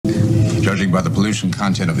judging by the pollution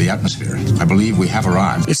content of the atmosphere, I believe we have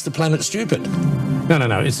arrived. It's the planet stupid.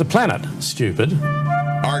 No. It's the planet stupid.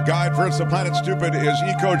 Our guide for It's the Planet Stupid is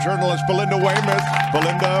eco-journalist Belinda Weymouth.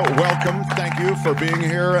 Belinda, welcome. Thank you for being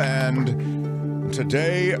here. And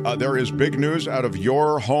today there is big news out of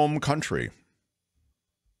your home country.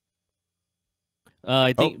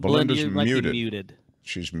 I think Belinda might be muted.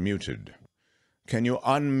 She's muted. Can you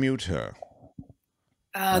unmute her?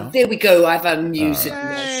 There we go. I've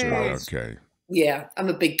unmuted. Sure, okay. Yeah, I'm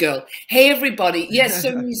a big girl. Hey, everybody. Yes,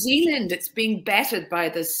 so New Zealand, it's being battered by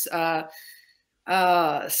this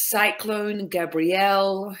Cyclone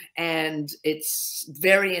Gabrielle, and it's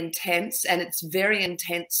very intense. And it's very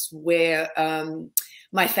intense where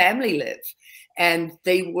my family live. And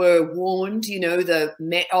they were warned, you know, the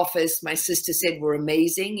Met Office, my sister said, were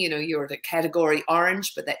amazing. You know, you're at a category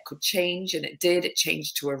orange, but that could change. And it did. It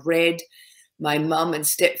changed to a red. My mum and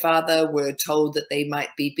stepfather were told that they might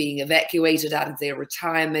be being evacuated out of their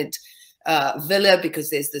retirement villa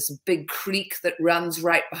because there's this big creek that runs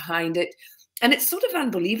right behind it. And it's sort of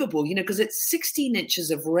unbelievable, you know, because it's 16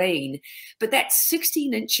 inches of rain, but that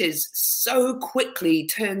 16 inches so quickly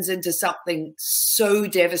turns into something so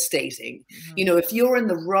devastating. Mm-hmm. You know, if you're in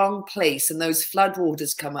the wrong place and those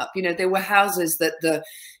floodwaters come up, you know, there were houses that the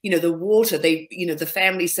water, the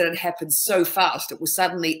family said it happened so fast. It was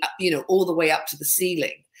suddenly, you know, all the way up to the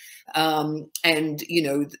ceiling. And, you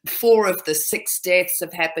know, 4 of the 6 deaths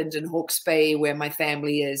have happened in Hawke's Bay where my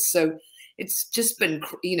family is. So it's just been,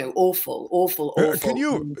 you know, awful.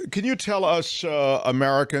 Can you tell us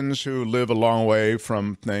Americans who live a long way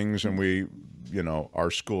from things, and we, you know, our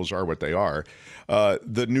schools are what they are,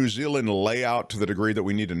 the New Zealand layout to the degree that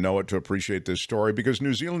we need to know it to appreciate this story? Because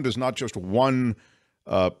New Zealand is not just one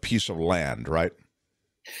piece of land, right?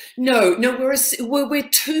 No, we're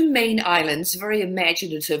 2 main islands. Very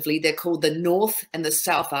imaginatively, they're called the North and the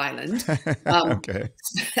South Island. Okay.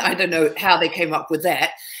 I don't know how they came up with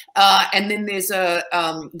that. And then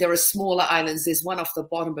there are smaller islands. There's one off the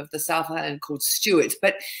bottom of the South Island called Stewart.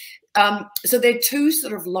 But so they're 2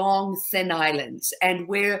 sort of long, thin islands, and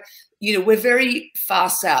we're very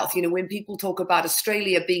far south. You know, when people talk about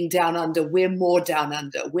Australia being down under, we're more down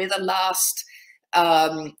under. We're the last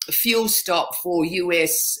fuel stop for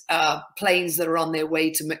US planes that are on their way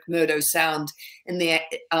to McMurdo Sound in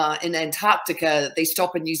Antarctica. They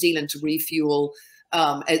stop in New Zealand to refuel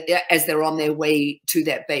as they're on their way to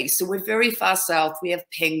that base. So we're very far south. We have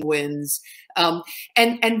penguins.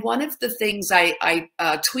 And one of the things I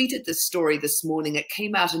tweeted this story this morning, it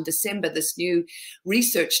came out in December, this new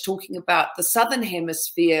research talking about the Southern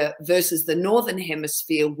Hemisphere versus the Northern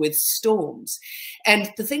Hemisphere with storms.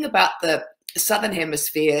 And the thing about the Southern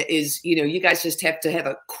Hemisphere is, you know, you guys just have to have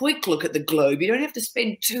a quick look at the globe. You don't have to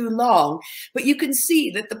spend too long, but you can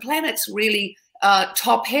see that the planet's really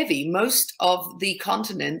top heavy. Most of the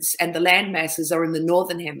continents and the land masses are in the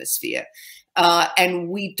Northern Hemisphere. And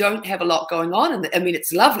we don't have a lot going on. I mean,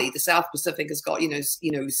 it's lovely. The South Pacific has got,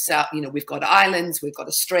 we've got islands, we've got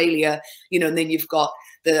Australia, you know, and then you've got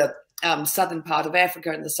the southern part of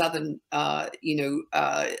Africa and the southern,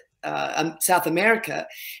 South America.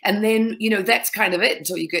 And then, you know, that's kind of it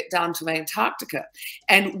until you get down to Antarctica.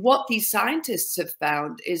 And what these scientists have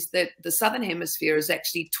found is that the Southern Hemisphere is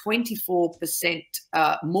actually 24%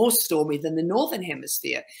 more stormy than the Northern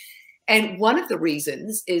Hemisphere. And one of the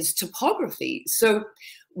reasons is topography. So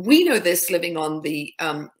we know this living on the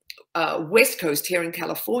West Coast here in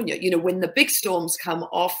California, you know, when the big storms come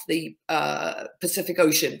off the Pacific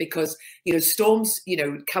Ocean, because, you know, storms, you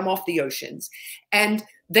know, come off the oceans and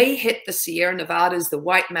they hit the Sierra Nevadas, the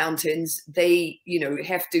White Mountains, they, you know,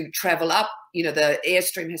 have to travel up, you know, the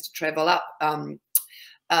airstream has to travel up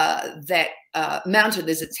that mountain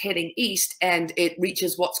as it's heading east, and it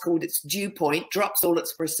reaches what's called its dew point, drops all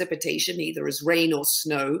its precipitation, either as rain or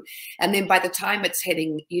snow. And then by the time it's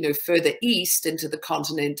heading, you know, further east into the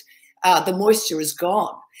continent, the moisture is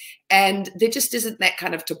gone. And there just isn't that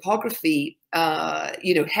kind of topography,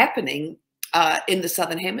 you know, happening in the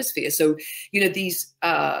Southern Hemisphere. So, you know, these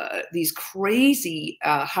crazy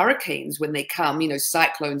hurricanes, when they come, you know,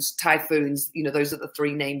 cyclones, typhoons, you know, those are the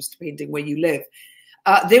 3 names depending where you live.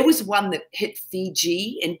 There was one that hit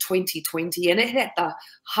Fiji in 2020, and it had the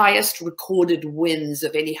highest recorded winds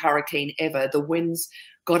of any hurricane ever. The winds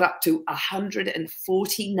got up to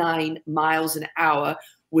 149 miles an hour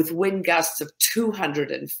with wind gusts of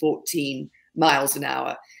 214 miles an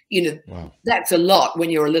hour. You know, wow. That's a lot when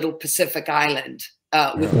you're a little Pacific island.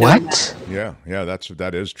 With what? Yeah,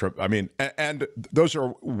 that is true. I mean, and those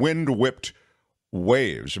are wind-whipped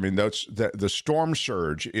waves. I mean, the storm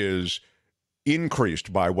surge is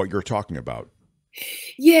increased by what you're talking about.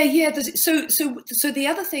 Yeah. So the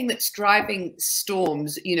other thing that's driving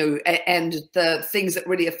storms, and the things that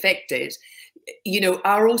really affect it,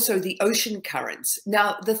 are also the ocean currents.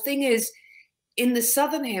 Now, the thing is, in the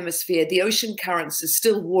southern hemisphere, the ocean currents are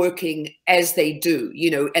still working as they do,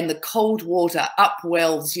 and the cold water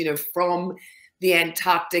upwells, from the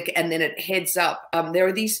Antarctic, and then it heads up. There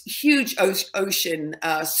are these huge ocean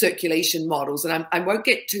circulation models, and I won't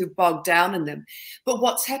get too bogged down in them. But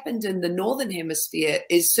what's happened in the northern hemisphere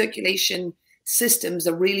is circulation systems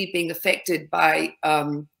are really being affected by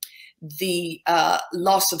the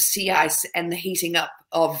loss of sea ice and the heating up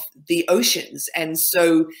of the oceans. And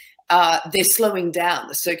so they're slowing down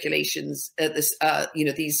the circulations.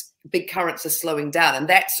 These big currents are slowing down, and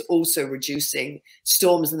that's also reducing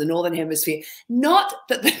storms in the northern hemisphere. Not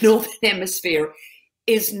that the northern hemisphere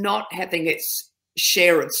is not having its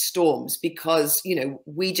share of storms, because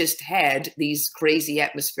we just had these crazy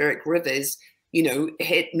atmospheric rivers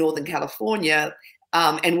hit Northern California,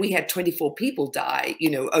 and we had 24 people die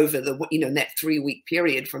over the in that 3-week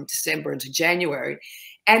period from December into January.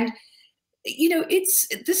 And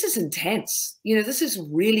this is intense. This is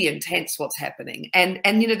really intense what's happening. And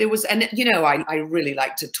there was, I really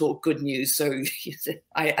like to talk good news. So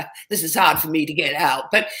this is hard for me to get out.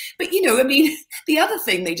 But the other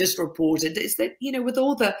thing they just reported is that, with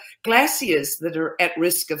all the glaciers that are at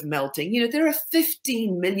risk of melting, there are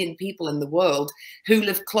 15 million people in the world who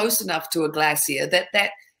live close enough to a glacier that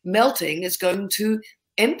melting is going to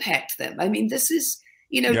impact them. I mean, this is,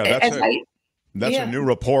 That's a new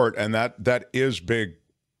report, and that is big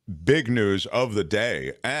news of the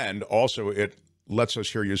day. And also, it lets us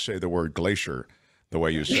hear you say the word glacier the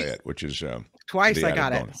way you say it, which is twice. I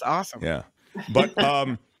got bonus. it. It's awesome. Yeah, but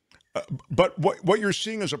what you're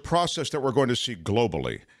seeing is a process that we're going to see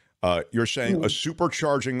globally. You're saying a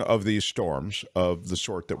supercharging of these storms of the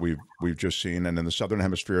sort that we've just seen, and in the southern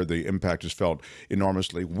hemisphere, the impact is felt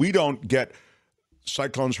enormously. We don't get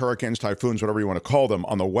cyclones, hurricanes, typhoons, whatever you want to call them,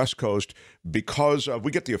 on the West Coast because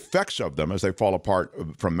we get the effects of them as they fall apart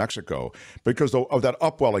from Mexico because of that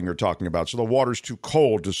upwelling you're talking about. So the water's too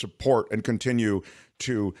cold to support and continue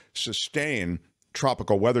to sustain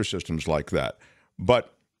tropical weather systems like that.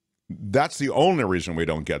 But that's the only reason we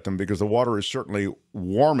don't get them, because the water is certainly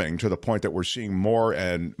warming to the point that we're seeing more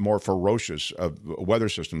and more ferocious weather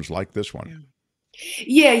systems like this one.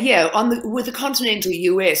 Yeah. With the continental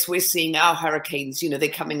US, we're seeing our hurricanes, they're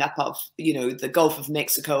coming up off, the Gulf of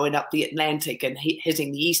Mexico and up the Atlantic and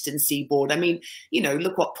hitting the eastern seaboard. I mean,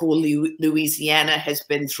 look what poor Louisiana has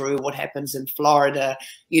been through, what happens in Florida.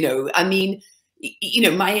 Miami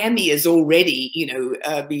is already,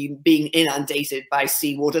 being inundated by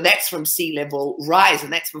seawater. That's from sea level rise,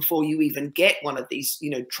 and that's before you even get one of these,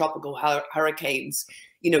 tropical hurricanes.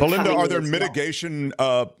 Belinda, are there mitigation,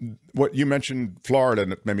 what you mentioned Florida,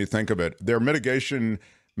 and it made me think of it, there are mitigation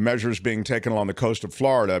measures being taken along the coast of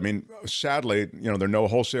Florida. I mean, sadly, there are no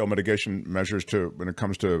wholesale mitigation measures when it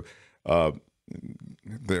comes to,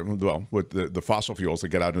 with the fossil fuels that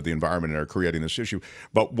get out into the environment and are creating this issue.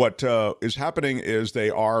 But what is happening is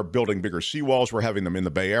they are building bigger seawalls. We're having them in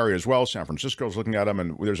the Bay Area as well. San Francisco's looking at them,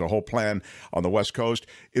 and there's a whole plan on the West Coast.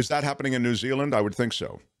 Is that happening in New Zealand? I would think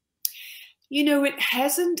so. It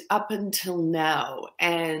hasn't up until now.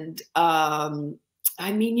 And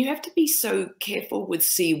you have to be so careful with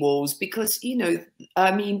seawalls because,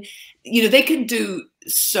 they can do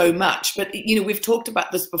so much. But, we've talked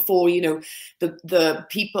about this before, the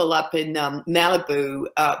people up in Malibu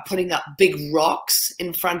putting up big rocks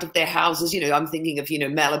in front of their houses. I'm thinking of,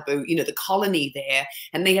 Malibu, the colony there,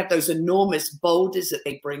 and they have those enormous boulders that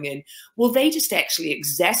they bring in. Well, they just actually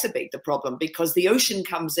exacerbate the problem because the ocean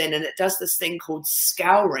comes in and it does this thing called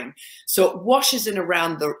scouring. So it washes in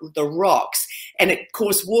around the rocks, and of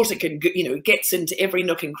course water can, gets into every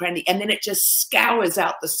nook and cranny, and then it just scours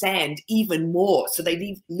out the sand even more. So they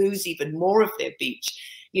lose even more of their beach.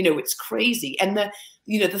 It's crazy. And the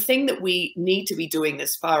thing that we need to be doing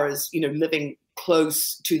as far as, living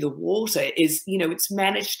close to the water is, it's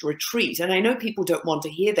managed retreat. And I know people don't want to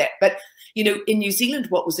hear that, but, in New Zealand,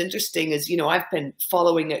 what was interesting is, I've been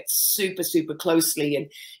following it super, super closely. And,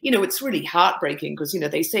 it's really heartbreaking because,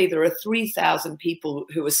 they say there are 3,000 people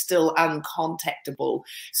who are still uncontactable.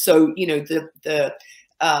 So, the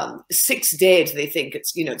 6 dead, they think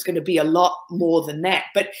it's going to be a lot more than that.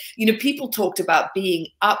 But, people talked about being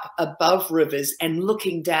up above rivers and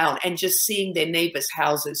looking down and just seeing their neighbors'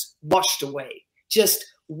 houses washed away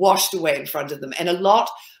in front of them. And a lot,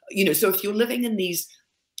 so if you're living in these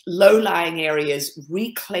low-lying areas,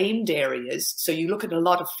 reclaimed areas. So you look at a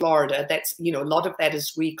lot of Florida, that's, a lot of that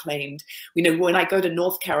is reclaimed. When I go to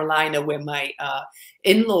North Carolina, where my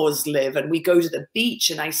in-laws live, and we go to the beach,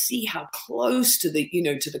 and I see how close to the,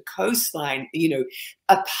 to the coastline,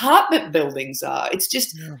 apartment buildings are. It's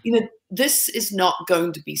just, this is not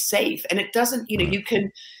going to be safe. And it doesn't,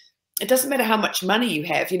 it doesn't matter how much money you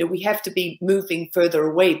have, we have to be moving further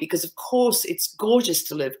away, because of course it's gorgeous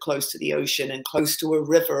to live close to the ocean and close to a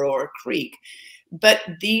river or a creek. But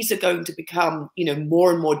these are going to become,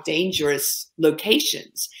 more and more dangerous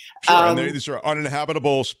locations. Sure, and these are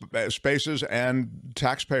uninhabitable spaces, and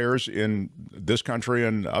taxpayers in this country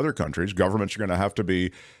and other countries, governments are going to have to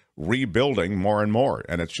be rebuilding more and more.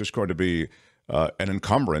 And it's just going to be an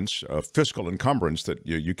encumbrance, a fiscal encumbrance that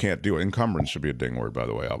you can't do. Encumbrance should be a ding word, by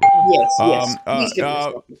the way, Albert.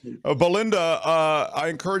 Yes. Belinda, I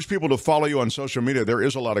encourage people to follow you on social media. There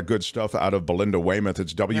is a lot of good stuff out of Belinda Weymouth.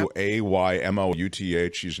 It's Waymouth.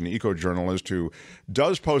 She's an eco-journalist who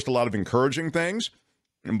does post a lot of encouraging things,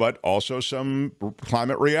 but also some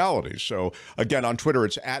climate realities. So again, on Twitter,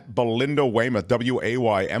 it's at Belinda Weymouth,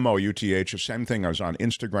 Waymouth. Same thing. I was on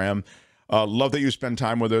Instagram. Love that you spend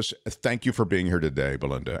time with us. Thank you for being here today,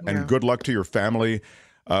 Belinda. Yeah. And good luck to your family.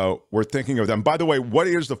 We're thinking of them. By the way, what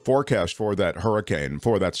is the forecast for that hurricane,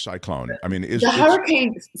 for that cyclone? I mean, the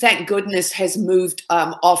hurricane, thank goodness, has moved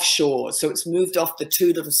offshore. So it's moved off the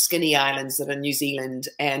two little skinny islands that are New Zealand.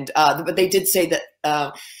 And but they did say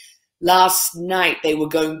that last night they were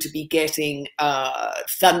going to be getting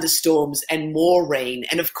thunderstorms and more rain.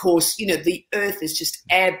 And of course, the earth is just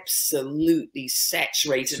absolutely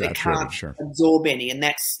saturated. It can't absorb any. And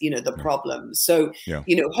that's, the problem. So,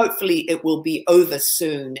 hopefully it will be over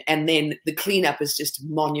soon. And then the cleanup is just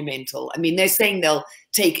monumental. I mean, they're saying they'll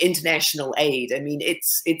take international aid. I mean,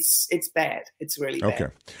 it's bad. It's really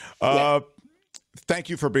bad. Okay. Thank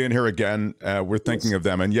you for being here again. We're thinking of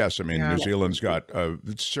them. And yes, I mean, New Zealand's got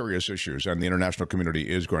serious issues, and the international community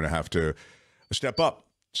is going to have to step up.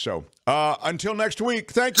 So until next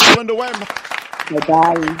week, thank you, Belinda Weymouth.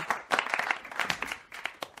 Bye-bye.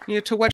 To what